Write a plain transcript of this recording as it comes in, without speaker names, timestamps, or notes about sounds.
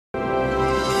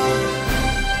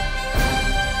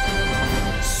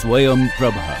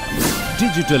SwayamPrabha.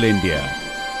 Digital India.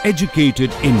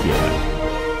 Educated India.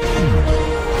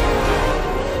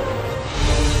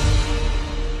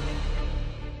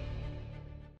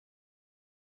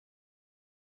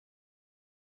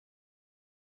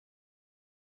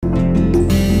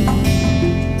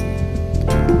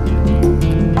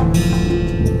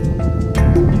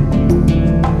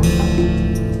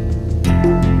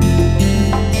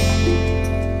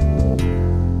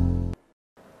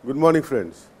 Good morning,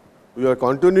 friends. We are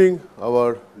continuing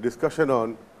our discussion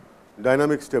on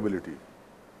dynamic stability,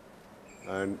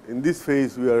 and in this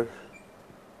phase we are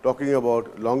talking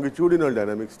about longitudinal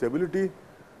dynamic stability.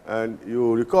 And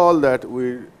you recall that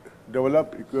we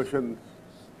developed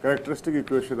characteristic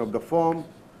equation of the form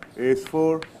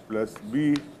S4 plus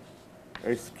B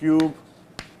S cube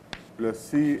plus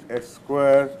C S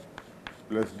square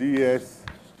plus DS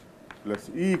plus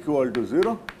E equal to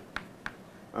 0,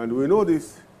 and we know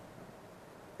this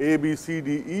A, B, C,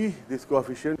 D, E, this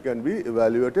coefficient can be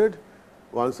evaluated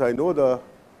once I know the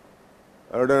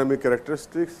aerodynamic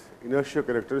characteristics, inertia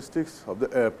characteristics of the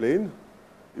airplane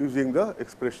using the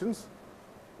expressions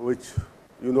which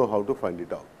you know how to find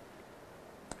it out.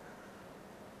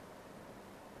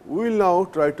 We will now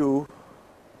try to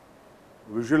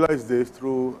visualize this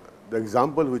through the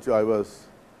example which I was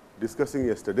discussing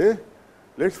yesterday.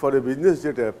 Let's for a business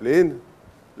jet airplane,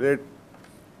 let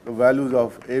the values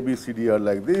of A, B, C, D are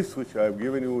like this, which I have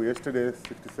given you yesterday,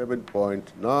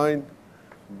 67.9,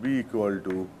 B equal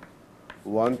to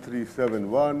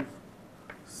 1371,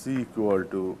 C equal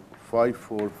to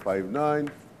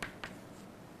 5459,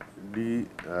 D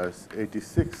as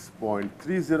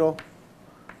 86.30,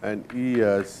 and E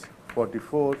as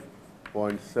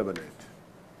 44.78.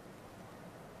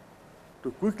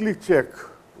 To quickly check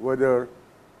whether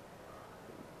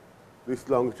this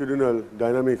longitudinal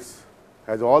dynamics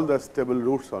has all the stable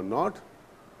roots or not,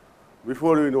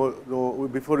 before we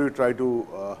try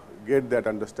to get that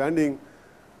understanding,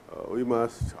 we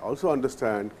must also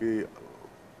understand that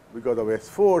because of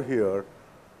S4 here,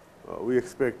 we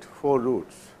expect 4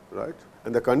 roots, right?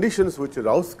 And the conditions which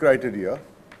Rouse criteria,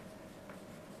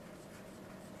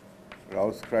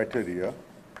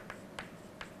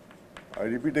 I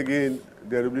repeat again,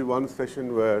 there will be one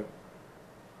session where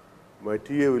my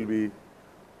TA will be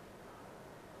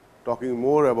talking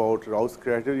more about Rouse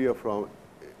criteria from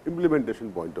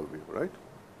implementation point of view, right?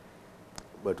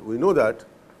 But we know that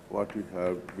what we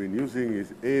have been using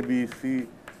is A, B, C,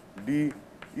 D,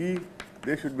 E,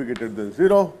 they should be greater than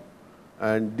 0,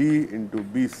 and D into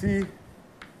BC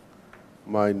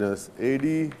minus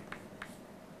AD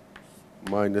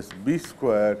minus B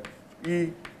square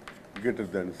E greater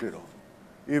than 0.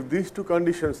 If these two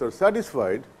conditions are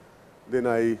satisfied, then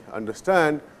I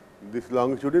understand this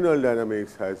longitudinal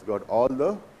dynamics has got all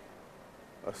the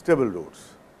stable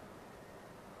roots.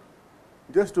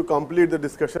 Just to complete the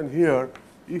discussion here,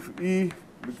 if E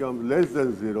becomes less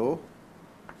than 0,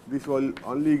 this will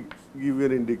only give you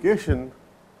an indication,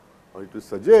 or it will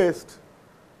suggest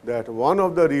that one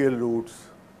of the real roots,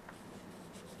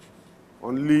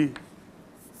 only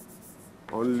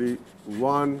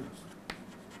one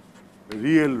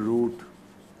real root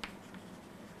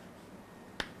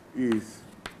is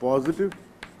positive,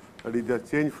 that is a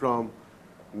change from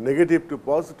negative to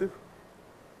positive.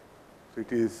 So,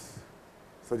 it is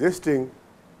suggesting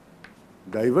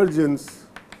divergence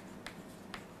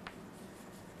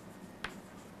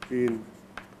in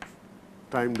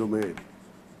time domain.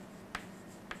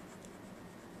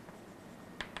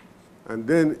 And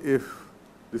then if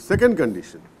the second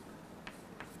condition,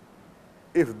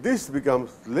 if this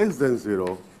becomes less than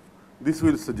 0, this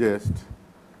will suggest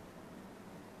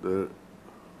the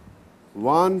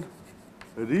one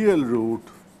real root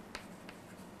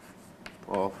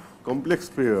of complex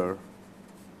pair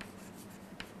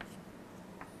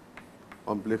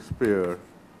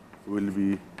will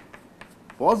be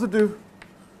positive.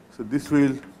 So, this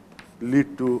will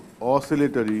lead to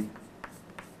oscillatory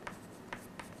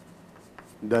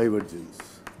divergence.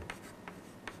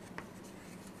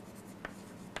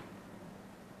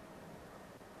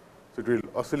 So, it will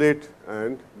oscillate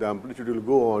and the amplitude will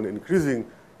go on increasing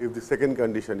if the second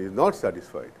condition is not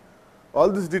satisfied. All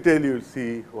this detail you will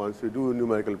see once you do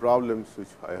numerical problems, which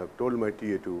I have told my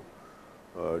TA to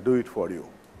do it for you.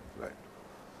 Right.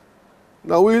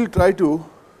 Now, we will try to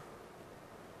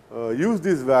use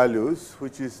these values,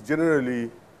 which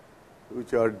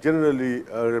are generally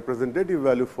a representative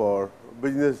value for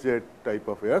business jet type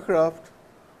of aircraft,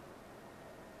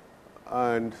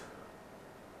 and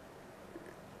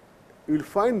you will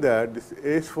find that this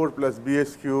S4 plus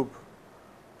BS cube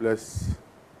plus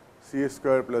c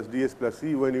square plus ds plus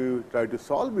c, when you try to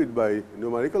solve it by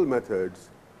numerical methods,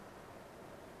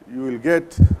 you will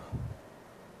get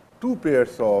two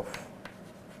pairs of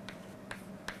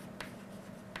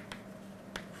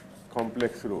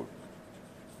complex roots.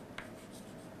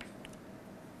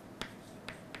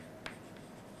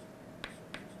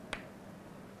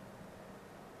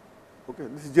 Okay,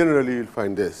 this is generally you will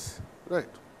find this, right.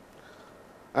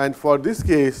 And for this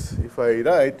case, if I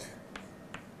write,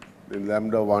 then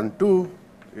lambda 1 2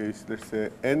 is, let us say,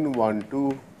 n 1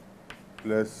 2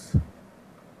 plus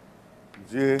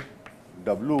j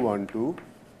w 1 2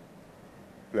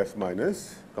 plus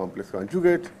minus complex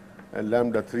conjugate, and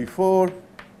lambda 3 4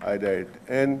 I write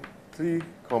n 3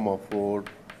 comma 4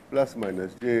 plus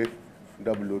minus j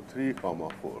w 3 comma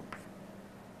 4.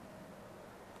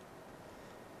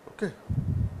 Okay.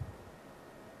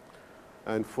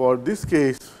 And for this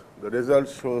case, the result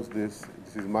shows this.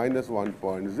 This is minus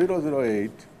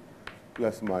 1.008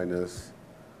 plus minus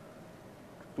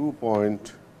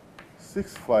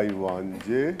 2.651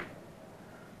 j,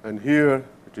 and here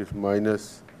it is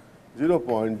minus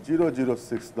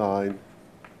 0.0069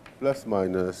 plus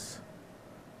minus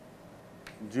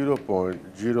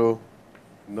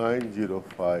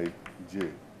 0.0905 j.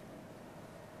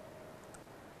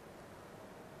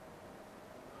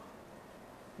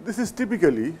 This is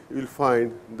typically, you will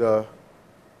find the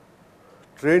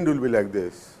trend will be like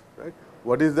this, right.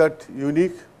 What is that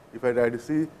unique? If I try to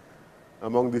see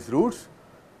among these roots,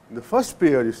 in the first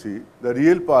pair you see the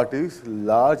real part is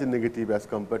large negative as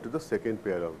compared to the second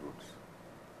pair of roots.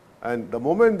 And the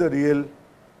moment the real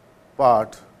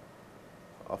part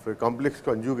of a complex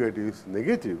conjugate is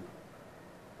negative,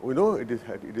 we know it is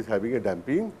having a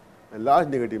damping, and large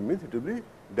negative means it will be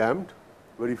damped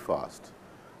very fast.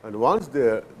 And once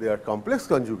they are complex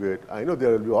conjugate, I know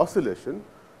there will be oscillation.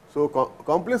 So,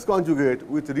 complex conjugate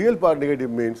with real part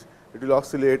negative means it will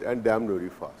oscillate and damp very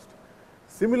fast.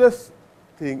 Similar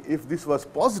thing, if this was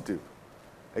positive,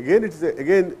 again it is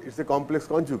a complex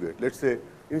conjugate. Let us say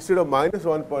instead of minus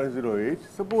 1.08,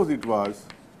 suppose it was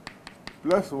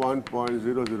plus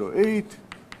 1.008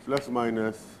 plus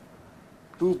minus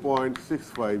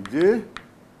 2.65 j.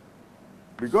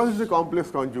 Because it is a complex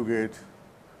conjugate,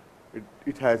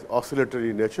 it has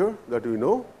oscillatory nature, that we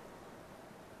know.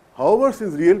 However,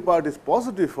 since real part is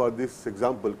positive for this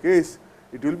example case,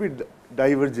 it will be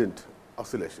divergent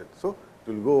oscillation. So,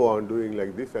 it will go on doing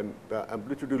like this, and the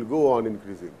amplitude will go on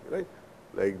increasing, right,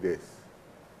 like this.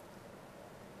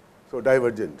 So,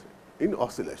 divergent in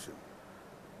oscillation.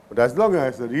 But as long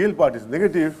as the real part is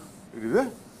negative, it is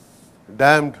a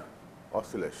damped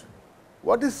oscillation.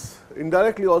 What is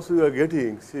indirectly also you are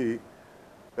getting, see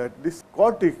that this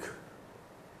quartic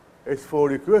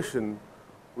H4 equation,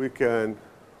 we can,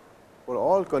 for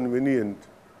all convenient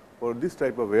for this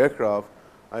type of aircraft,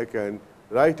 I can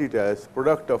write it as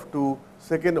product of two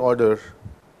second order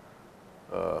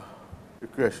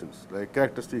equations, like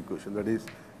characteristic equation, that is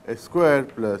S square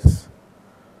plus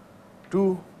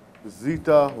 2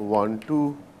 zeta 1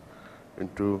 2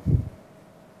 into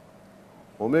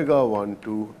omega 1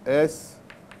 2 S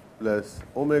plus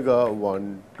omega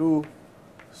 1 2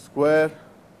 square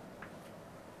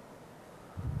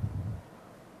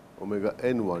omega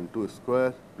n 1 2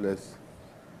 square plus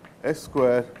S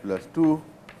square plus 2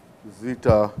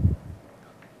 zeta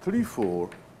 3 4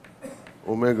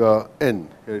 omega n,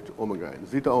 here it is omega n,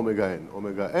 zeta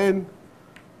omega n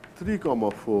 3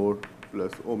 comma 4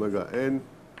 plus omega n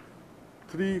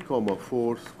 3 comma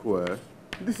 4 square,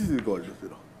 this is equal to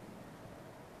 0.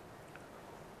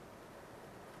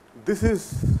 This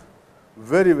is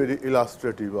very, very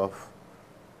illustrative of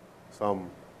some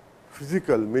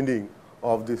physical meaning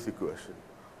of this equation.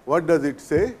 What does it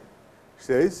say? It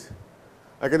says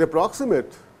I can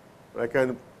approximate, I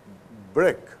can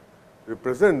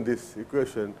represent this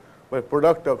equation by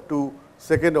product of two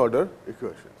second order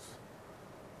equations.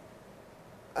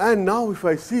 And now if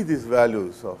I see these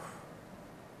values of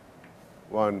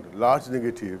one large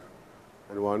negative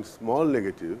and one small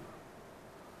negative,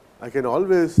 I can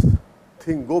always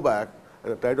go back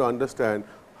and try to understand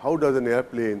how does an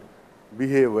airplane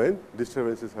behave when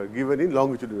disturbances are given in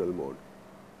longitudinal mode.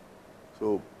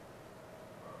 So,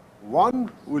 one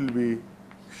will be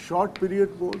short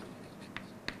period mode,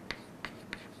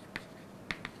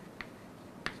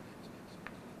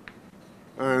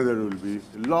 another will be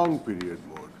long period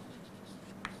mode.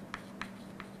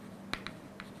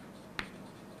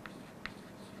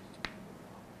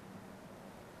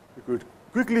 You could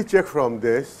quickly check from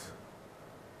this,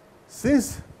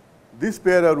 since this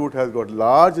pair of root has got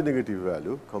large negative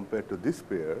value compared to this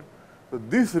pair, so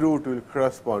this root will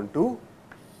correspond to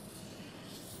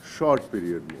short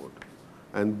period mode.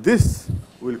 and this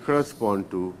will correspond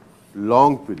to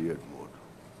long period mode.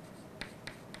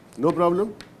 No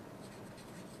problem?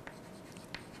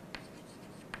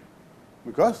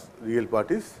 Because real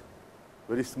part is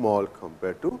very small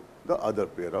compared to the other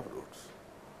pair of roots.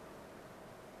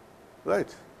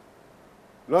 Right.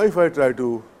 Now, if I try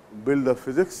to build the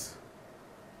physics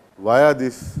via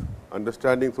this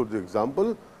understanding through the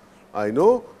example, I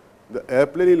know the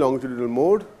airplane in longitudinal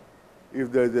mode,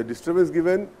 if there is a disturbance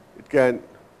given, it can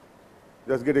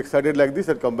just get excited like this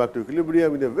and come back to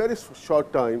equilibrium in a very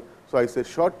short time. So, I say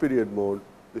short period mode,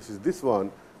 this is this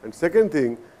one, and second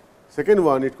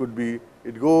one it could be,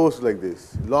 it goes like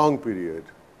this, long period,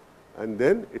 and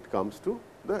then it comes to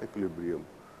the equilibrium.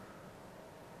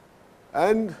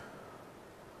 And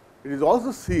it is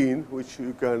also seen, which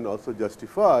you can also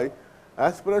justify,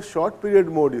 as far as short period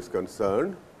mode is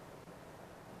concerned,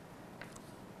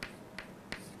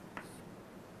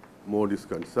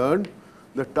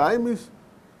 the time is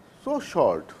so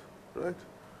short, right?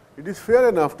 It is fair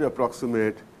enough to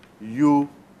approximate u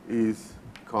is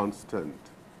constant.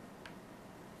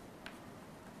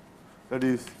 That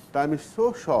is, time is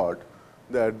so short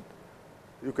that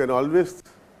you can always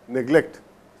neglect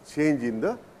change in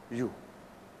the u.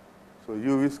 So,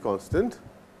 u is constant.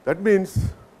 That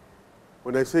means,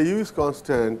 when I say u is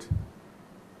constant,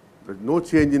 there is no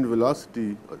change in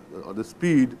velocity or the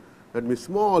speed, that means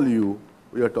small u,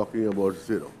 we are talking about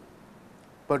 0.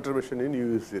 Perturbation in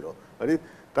u is 0. That is,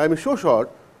 time is so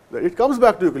short that it comes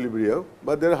back to equilibrium,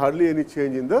 but there is hardly any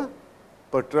change in the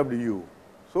perturbed u.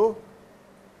 So,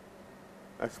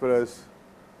 as far as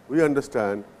we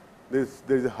understand, there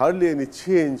is hardly any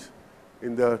change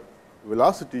in the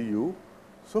velocity u,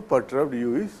 so perturbed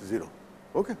u is 0.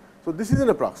 Okay. So, this is an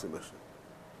approximation.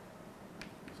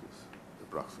 This is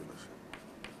approximation.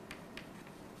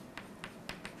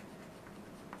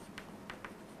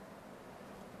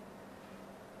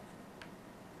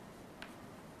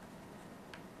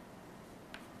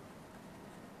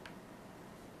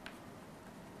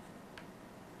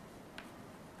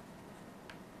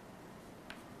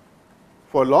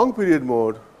 For long period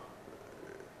mode,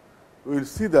 we will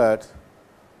see that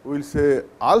we will say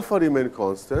alpha remain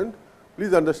constant.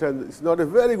 Please understand, it is not a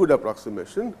very good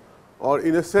approximation, or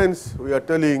in a sense we are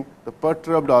telling the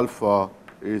perturbed alpha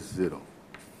is 0.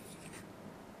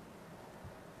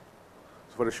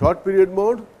 So, for a short period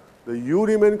mode, the u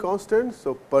remain constant.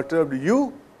 So, perturbed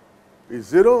u is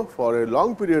 0. For a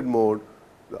long period mode,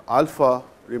 the alpha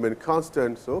remain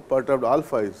constant. So, perturbed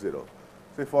alpha is 0.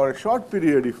 So, for a short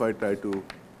period, if I try to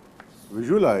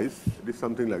visualize, it is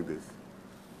something like this.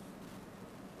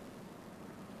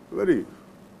 Very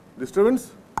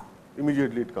disturbance,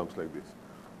 immediately it comes like this.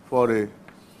 For a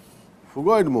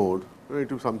phugoid mode,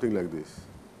 it is something like this.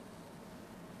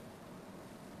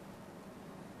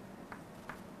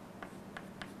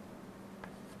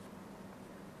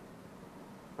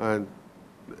 And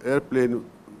the airplane,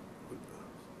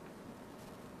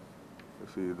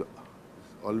 see,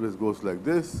 always goes like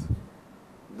this.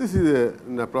 This is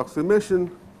an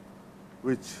approximation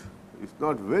which is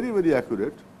not very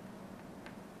accurate,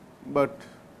 but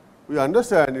we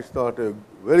understand it is not a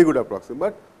very good approximation,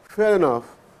 but fair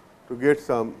enough to get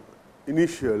some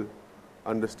initial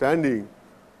understanding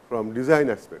from design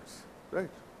aspects, right.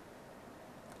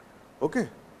 Okay.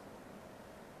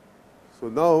 So,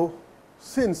 now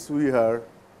since we are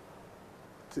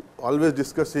always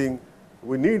discussing,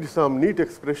 we need some neat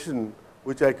expression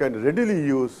which I can readily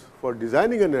use for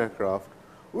designing an aircraft,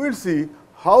 we will see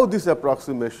how this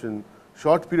approximation,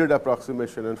 short period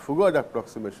approximation and phugoid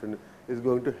approximation is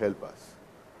going to help us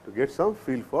to get some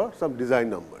feel for some design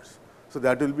numbers. So,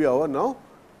 that will be our now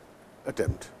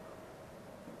attempt.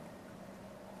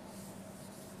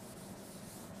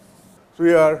 So,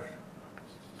 we are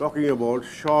talking about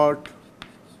short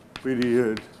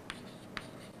period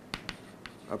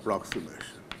approximation.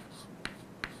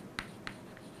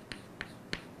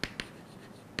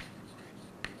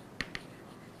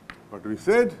 What we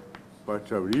said,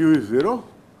 perturbed u is 0.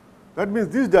 That means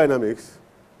this dynamics,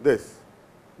 this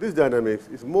dynamics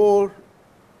is more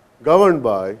governed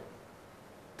by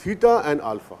theta and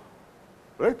alpha,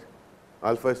 right?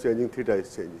 Alpha is changing, theta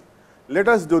is changing. Let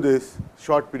us do this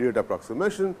short period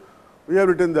approximation. We have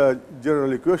written the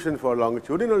general equation for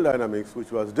longitudinal dynamics,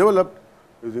 which was developed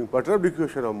using perturbed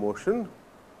equation of motion.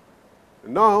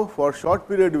 Now, for short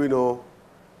period, we know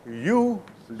u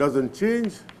doesn't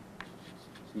change,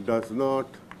 does not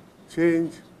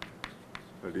change,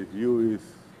 that is u is,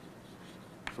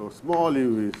 so small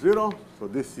u is 0. So,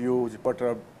 this u which is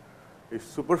perturbed is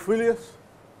superfluous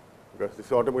because this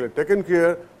is automatically taken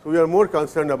care. So, we are more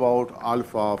concerned about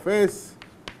alpha of s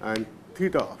and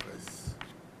theta of s.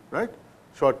 right,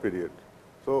 short period.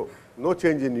 So, no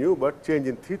change in u, but change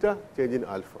in theta, change in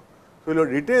alpha. So, we will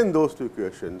retain those two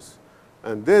equations,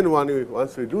 and then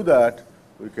once we do that,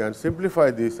 we can simplify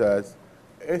this as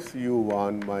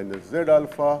SU1 minus Z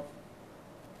alpha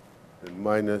and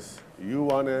minus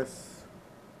U1s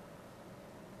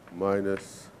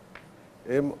minus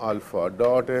M alpha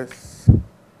dot S.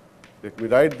 Let me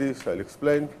write this, I will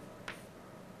explain.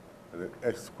 And then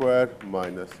S square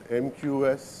minus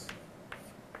MQS,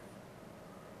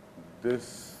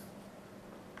 this,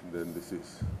 then this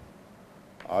is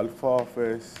alpha of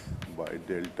S by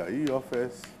delta E of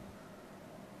S,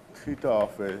 theta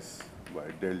of S by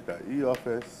delta E of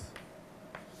S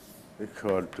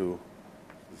equal to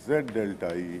Z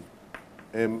delta E,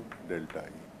 M delta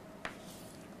E.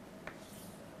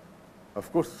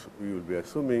 Of course, we will be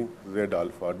assuming Z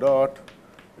alpha dot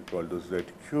equal to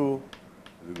ZQ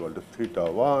is equal to theta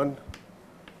 1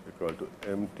 equal to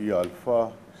MT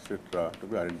alpha, etc., to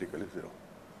be identically 0.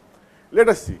 Let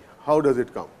us see how does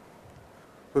it come.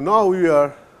 So, now we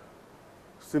are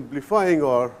simplifying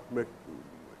or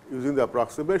using the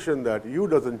approximation that u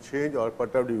does not change or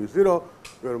perturbed u is 0.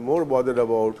 We are more bothered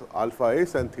about alpha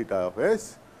s and theta of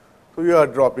s. So, we are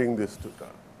dropping this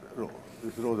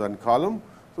rows and column.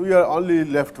 So, we are only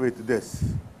left with this,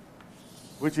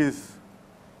 which is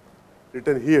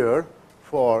written here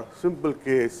for simple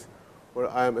case where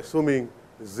I am assuming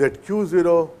ZQ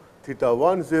 0, theta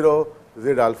 1 0,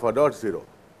 Z alpha dot 0,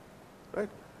 right.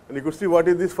 And you could see what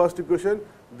is this first equation,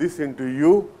 this into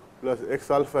u plus x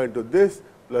alpha into this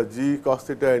plus g cos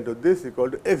theta into this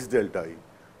equal to x delta E.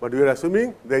 But we are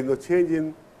assuming there is no change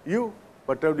in u,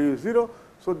 perturbed u is 0,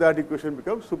 so that equation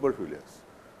becomes superfluous.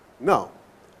 Now,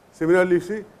 similarly,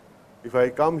 see, if I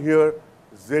come here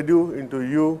ZU into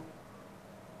u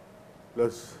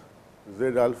plus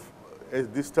Z alpha,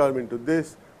 this term into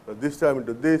this, plus this term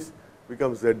into this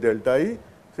becomes Z delta E.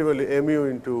 Similarly, mu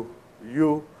into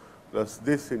u plus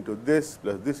this into this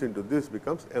plus this into this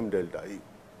becomes M delta E.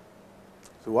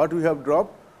 So, what we have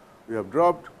dropped? We have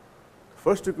dropped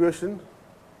first equation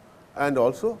and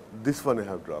also this one I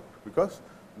have dropped, because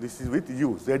this is with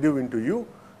u, ZU into u,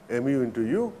 mu into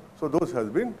u. So, those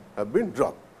have been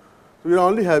dropped. So, we are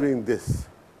only having this,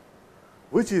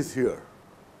 which is here.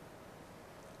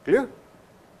 Clear?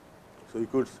 So, you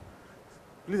could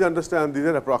please understand these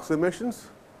are approximations,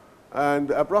 and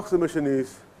the approximation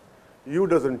is u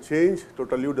does not change,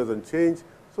 total u does not change.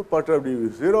 So, perturbed u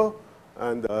is 0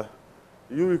 and the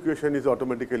u equation is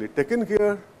automatically taken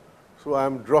care. So, I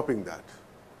am dropping that.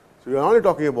 So, we are only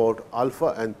talking about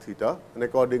alpha and theta, and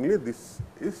accordingly this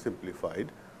is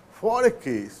simplified for a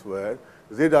case where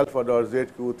Z alpha dot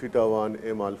ZQ theta 1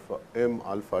 M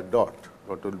alpha dot,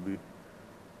 what will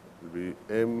be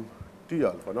M T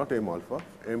alpha, not M alpha,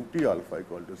 M T alpha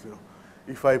equal to 0.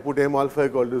 If I put M alpha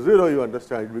equal to 0, you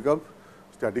understand it becomes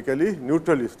statically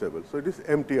neutrally stable. So, it is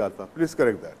M T alpha, please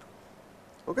correct that.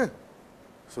 Okay.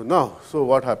 So, now, so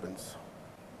what happens?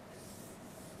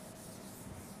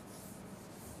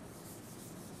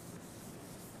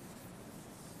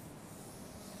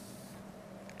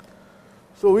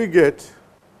 So, we get,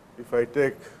 if I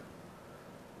take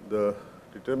the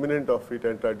determinant of it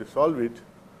and try to solve it,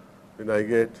 then I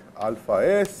get alpha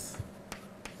s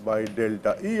by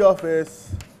delta E of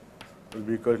s will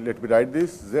be equal to, let me write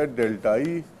this, Z delta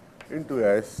E into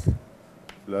s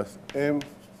plus M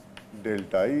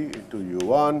delta E into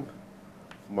u1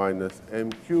 minus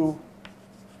mq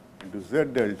into Z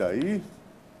delta E.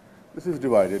 This is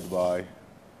divided by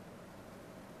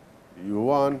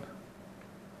u1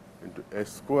 into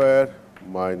s square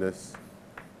minus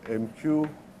mq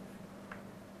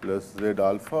plus Z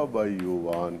alpha by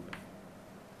u1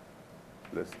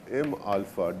 plus M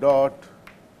alpha dot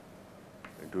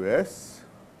into S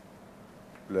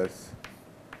plus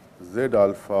Z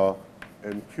alpha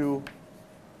MQ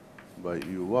by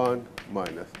U1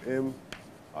 minus M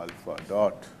alpha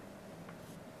dot.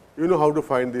 You know how to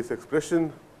find this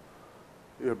expression.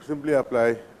 You have to simply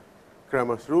apply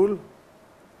Cramer's rule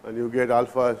and you get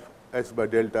alpha S by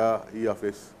delta E of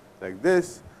S like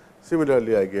this.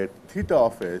 Similarly, I get theta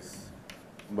of S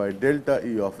by delta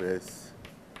E of S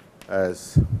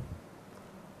as,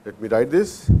 let me write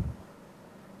this,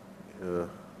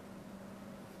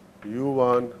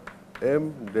 u1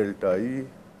 M delta E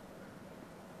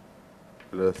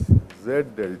plus Z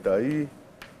delta E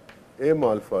M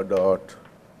alpha dot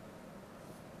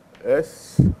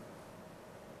S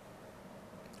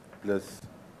plus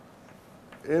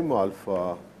M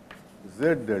alpha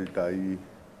Z delta E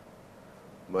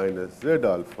minus Z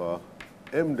alpha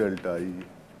M delta E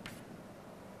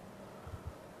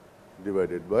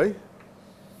divided by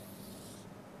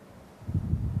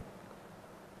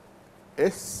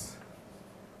S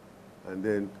and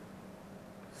then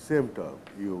same term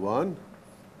u1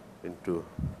 into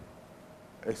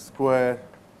s square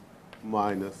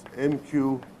minus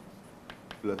mq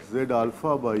plus z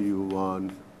alpha by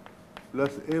u1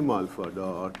 plus m alpha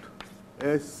dot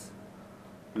s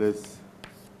plus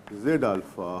z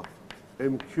alpha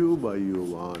mq by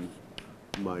u1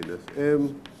 minus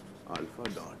m alpha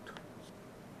dot.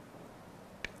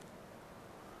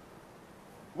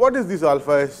 What is this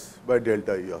alpha s by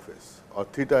delta E of s or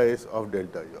theta s of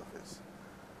delta E of s?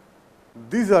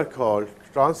 These are called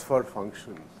transfer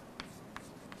functions.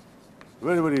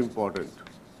 Very, very important,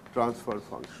 transfer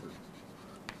function.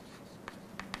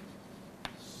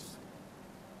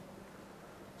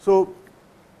 So,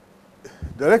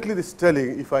 directly this is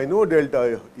telling if I know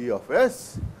delta E of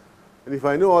s and if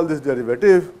I know all this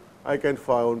derivative, I can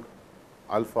find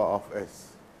alpha of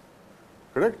s,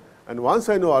 correct? And once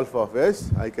I know alpha of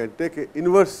s, I can take an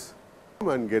inverse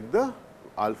and get the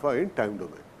alpha in time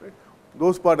domain. Right?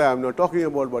 Those part I am not talking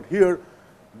about, but here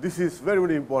this is very,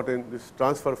 very important, this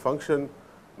transfer function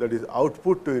that is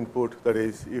output to input. That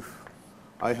is, if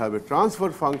I have a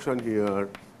transfer function here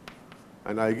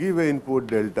and I give an input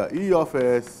delta E of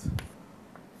s,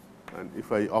 and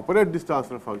if I operate this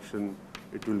transfer function,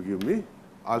 it will give me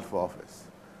alpha of s.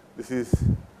 This is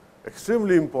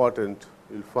extremely important,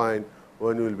 you will find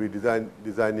when you will be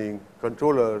designing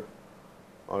controller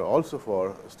or also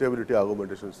for stability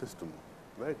augmentation system,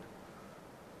 right.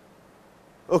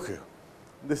 Okay.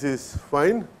 This is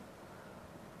fine.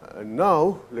 And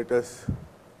now, let us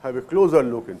have a closer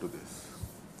look into this.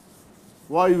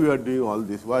 Why we are doing all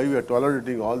this? Why we are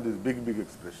tolerating all these big, big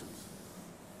expressions?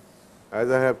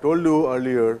 As I have told you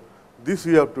earlier, this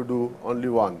we have to do only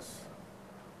once.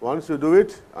 Once you do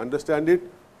it, understand it,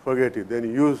 forget it,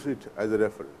 then use it as a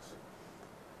reference.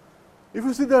 If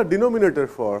you see the denominator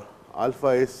for alpha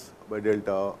s by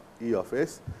delta E of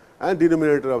s and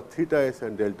denominator of theta s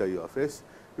and delta E of s,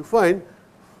 you find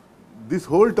this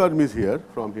whole term is here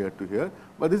from here to here,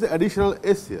 but there is an additional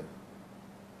s here,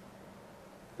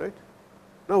 right.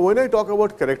 Now, when I talk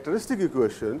about characteristic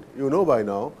equation, you know by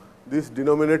now this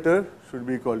denominator should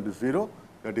be equal to 0,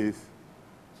 that is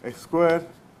x square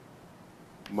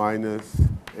minus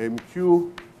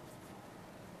mq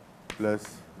plus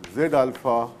z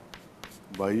alpha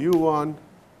by u1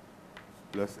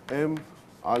 plus m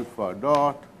alpha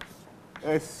dot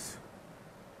s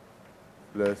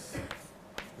plus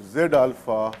z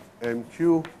alpha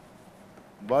mq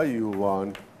by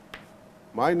u1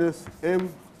 minus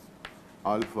m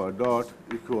alpha dot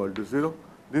equal to 0.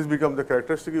 This becomes the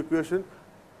characteristic equation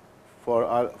for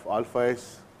alpha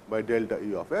s by delta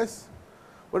E of s.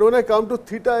 But when I come to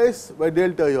theta s by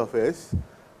delta E of s,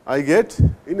 I get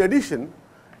in addition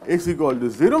s equal to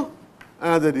 0,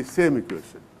 another is same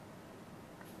equation,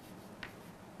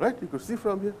 right. You could see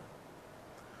from here.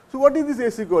 So, what is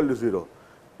this s equal to 0?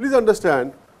 Please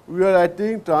understand, we are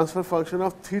writing transfer function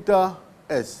of theta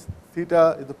s.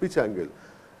 Theta is the pitch angle.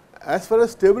 As far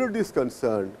as stability is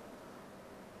concerned,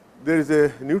 there is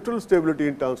a neutral stability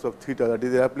in terms of theta, that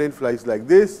is, the airplane flies like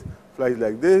this, flies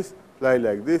like this, fly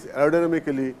like this.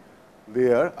 Aerodynamically,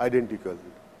 they are identical.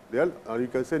 They are, or you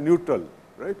can say, neutral,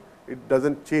 right. It does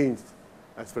not change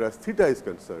as far as theta is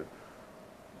concerned,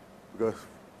 because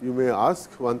you may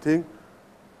ask one thing,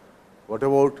 what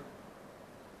about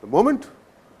the moment?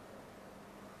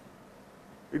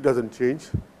 It does not change,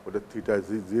 whether theta is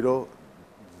 0,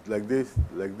 like this,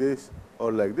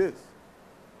 or like this.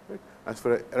 Right? As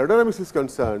far as aerodynamics is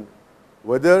concerned,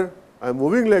 whether I am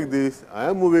moving like this, I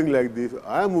am moving like this,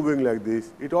 I am moving like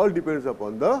this, it all depends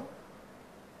upon the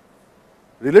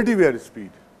relative airspeed,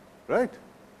 right.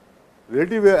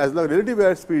 Relative air, as long as relative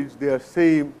airspeeds, they are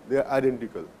same, they are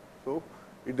identical. So,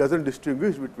 it does not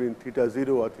distinguish between theta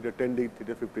 0 or theta 10 degree,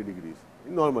 theta 50 degrees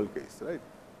in normal case, right.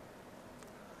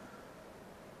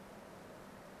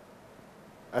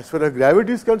 As far as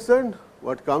gravity is concerned,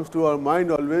 what comes to our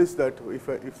mind always that if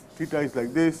theta is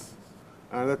like this,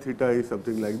 another theta is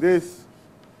something like this,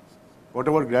 what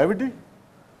about gravity?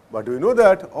 But we know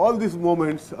that all these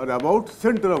moments are about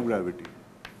center of gravity,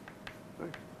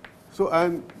 right. So,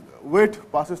 and weight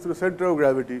passes through center of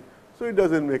gravity, so it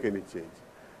does not make any change.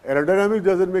 Aerodynamics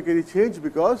does not make any change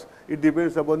because it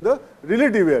depends upon the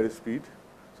relative airspeed.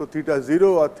 So, theta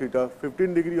 0 or theta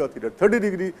 15 degree or theta 30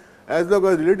 degree, as long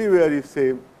as relative air is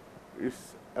same, it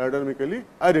is aerodynamically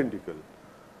identical.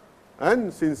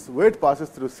 And since weight passes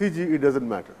through CG, it does not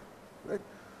matter, right.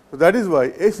 So, that is why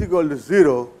s equal to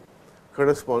 0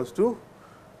 corresponds to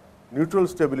neutral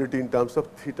stability in terms of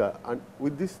theta, and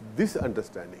with this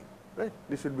understanding, right,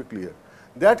 this should be clear.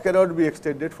 That cannot be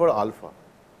extended for alpha,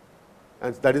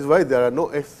 and that is why there are no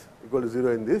s equal to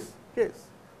 0 in this case,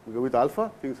 because with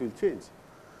alpha things will change.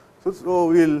 So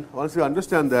we'll, once we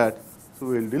understand that, so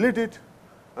we'll delete it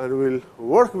and we'll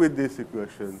work with this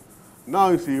equation. Now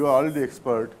you see you are already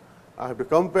expert. I have to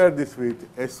compare this with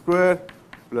s square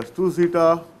plus 2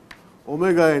 zeta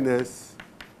omega ns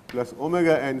plus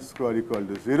omega n square equal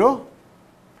to 0.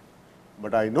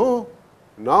 But I know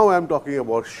now I am talking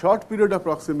about short period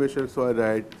approximation, so I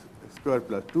write s square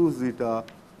plus 2 zeta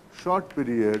short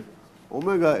period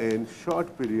omega n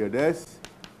short period s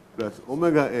plus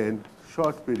omega n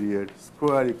short period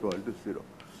square equal to 0.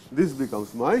 This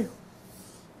becomes my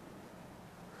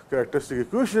characteristic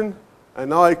equation, and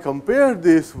now I compare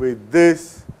this with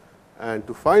this, and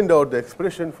to find out the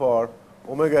expression for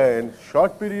omega n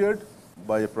short period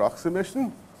by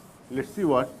approximation, let us see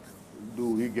what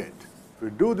do we get. If we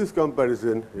do this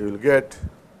comparison, you will get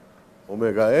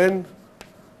omega n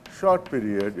short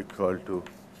period equal to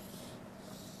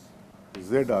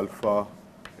z alpha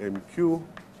m q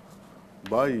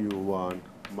by u1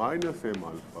 minus m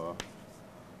alpha,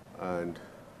 and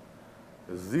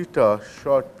zeta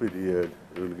short period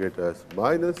you will get as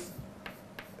minus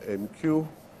m q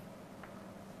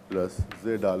plus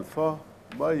z alpha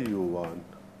by u1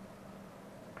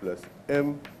 plus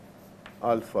m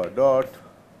alpha dot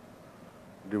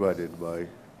divided by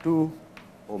 2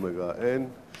 omega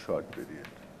n short period.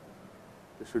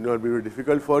 It should not be very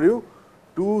difficult for you.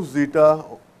 2 zeta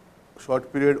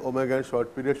short period omega n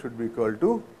short period should be equal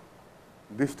to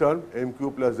this term m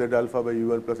q plus z alpha by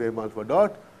u1 plus m alpha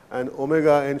dot, and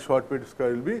omega n short period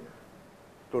square will be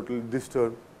total this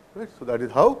term, right. So that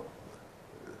is how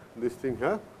this thing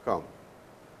have come.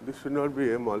 This should not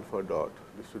be m alpha dot,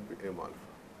 this should be m alpha,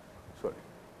 sorry.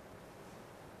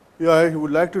 Yeah, I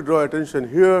would like to draw attention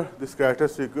here, this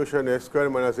characteristic equation s square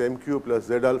minus m q plus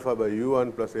z alpha by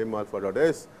u1 plus m alpha dot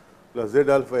s plus z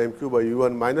alpha m q by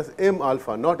u1 minus m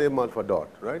alpha, not m alpha dot,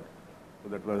 right. So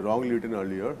that was wrongly written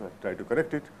earlier, I tried to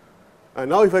correct it. And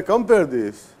now if I compare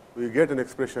this, we get an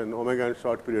expression omega n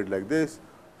short period like this,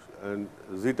 and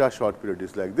zeta short period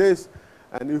is like this.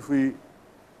 And if we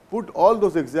put all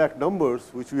those exact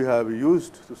numbers which we have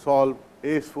used to solve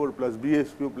AS4 plus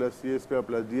BS3 plus CS square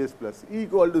plus DS plus E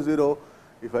equal to 0,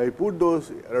 if I put those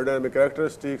aerodynamic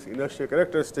characteristics, inertia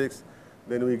characteristics,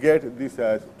 then we get this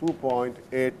as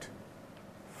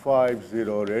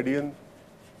 2.850 radian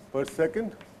per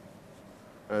second,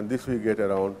 and this we get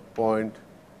around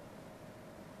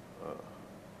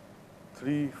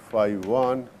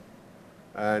 0.351.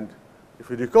 And if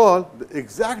you recall, the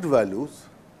exact values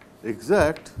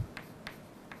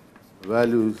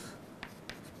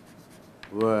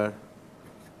were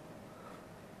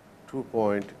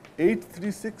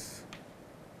 2.836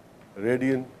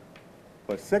 radian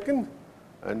per second,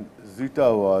 and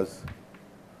zeta was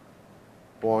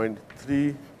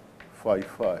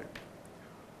 0.355.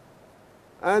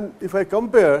 And if I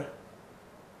compare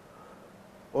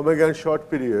omega n short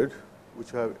period,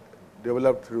 which I have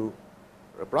developed through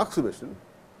approximation,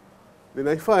 then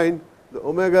I find the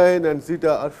omega n and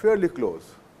zeta are fairly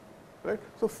close, right.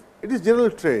 So it is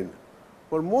general trend.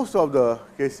 For most of the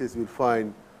cases, you will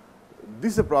find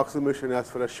this approximation as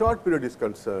far as short period is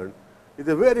concerned is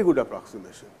a very good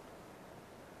approximation,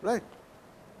 right.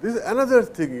 This is another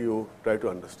thing you try to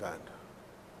understand.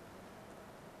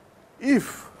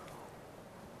 If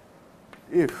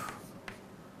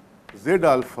z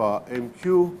alpha m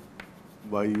q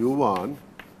by u1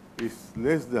 is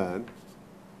less than,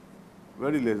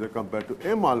 very less than compared to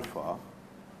m alpha,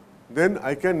 then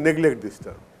I can neglect this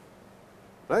term,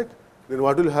 right. Then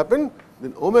what will happen?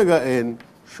 Then omega n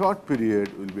short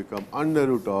period will become under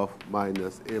root of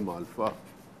minus m alpha.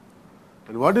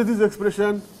 And what is this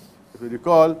expression? If you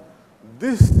recall,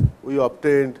 this we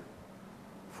obtained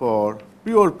for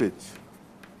pure pitch.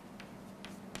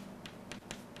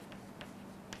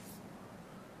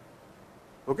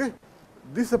 Okay?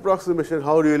 This approximation,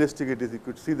 how realistic it is, you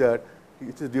could see that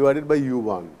it is divided by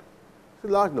u1. It's a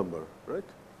large number, right?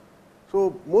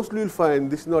 So mostly you will find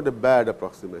this is not a bad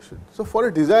approximation. So for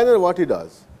a designer, what he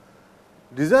does?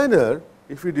 Designer,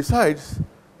 if he decides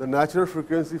the natural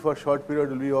frequency for short period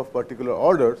will be of particular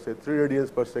order, say 3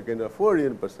 radians per second or 4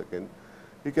 radians per second,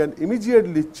 he can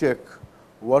immediately check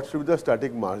what should be the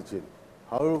static margin.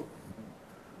 How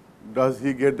does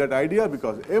he get that idea?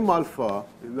 Because m alpha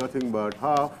is nothing but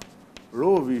half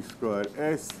rho v square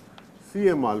s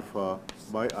Cm alpha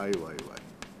by Iyy,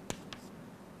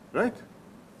 right?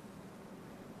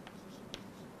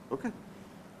 Okay.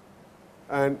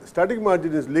 And static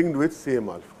margin is linked with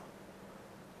Cm alpha.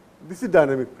 This is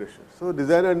dynamic pressure. So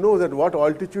designer knows at what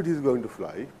altitude he is going to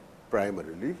fly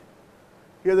primarily.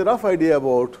 He has a rough idea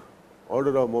about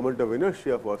order of moment of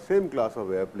inertia for same class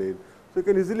of airplane. So, you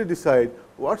can easily decide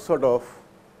what sort of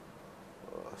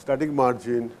static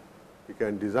margin you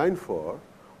can design for,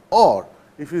 or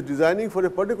if you are designing for a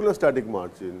particular static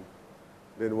margin,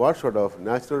 then what sort of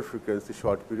natural frequency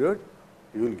short period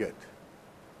you will get.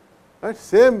 Right?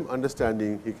 Same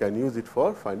understanding he can use it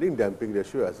for finding damping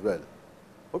ratio as well.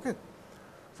 Okay.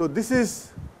 So, this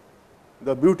is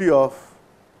the beauty of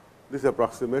this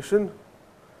approximation,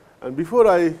 and before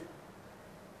I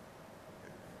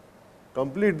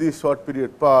complete the short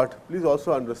period part, please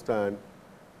also understand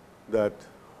that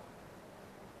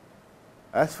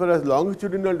as far as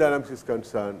longitudinal dynamics is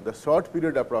concerned, the short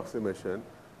period approximation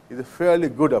is a fairly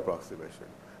good approximation,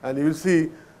 and you will see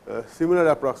similar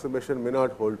approximation may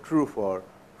not hold true for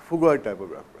Fugger type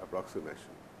of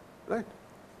approximation. Right?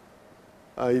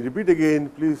 I repeat again,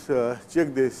 please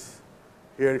check this.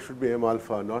 Here it should be m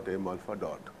alpha, not m alpha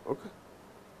dot. Okay.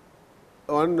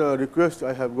 One request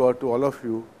I have got to all of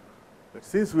you, that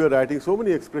since we are writing so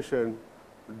many expressions,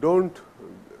 don't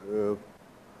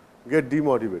get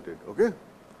demotivated. Okay?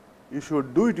 You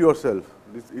should do it yourself.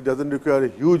 It does not require a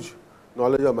huge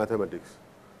knowledge of mathematics.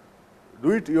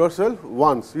 Do it yourself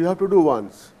once, you have to do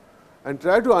once, and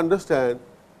try to understand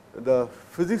the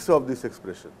physics of this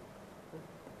expression,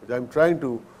 which I am trying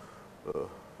to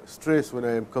stress when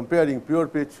I am comparing pure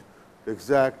pitch to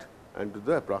exact and to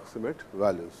the approximate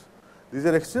values. These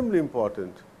are extremely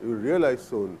important, you will realize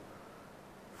soon,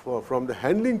 from the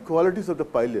handling qualities of the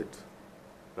pilot,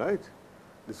 right.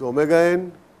 This omega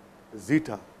n,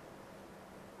 zeta,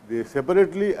 they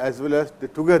separately as well as they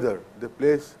together, they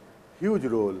plays huge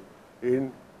role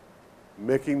in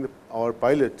making our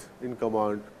pilot in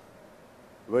command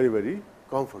very, very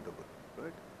comfortable.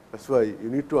 Right. That is why you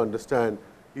need to understand,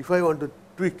 if I want to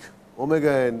tweak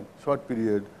omega n short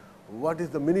period, what is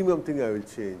the minimum thing I will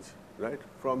change, right,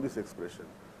 from this expression,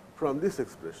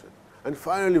 and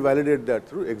finally validate that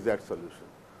through exact solution.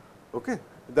 Okay.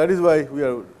 That is why we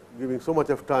are giving so much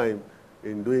of time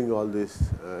in doing all this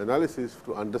analysis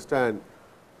to understand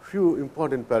few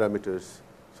important parameters,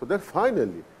 so that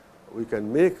finally we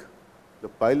can make the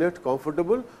pilot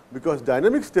comfortable, because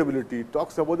dynamic stability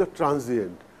talks about the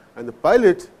transient, and the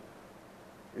pilot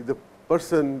is the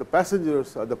person, the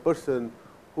passengers are the person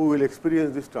who will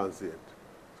experience this transient.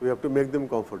 So, we have to make them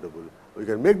comfortable. We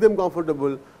can make them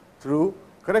comfortable through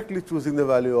correctly choosing the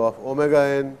value of omega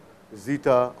n,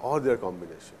 zeta, or their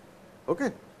combination.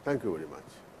 Okay? Thank you very much.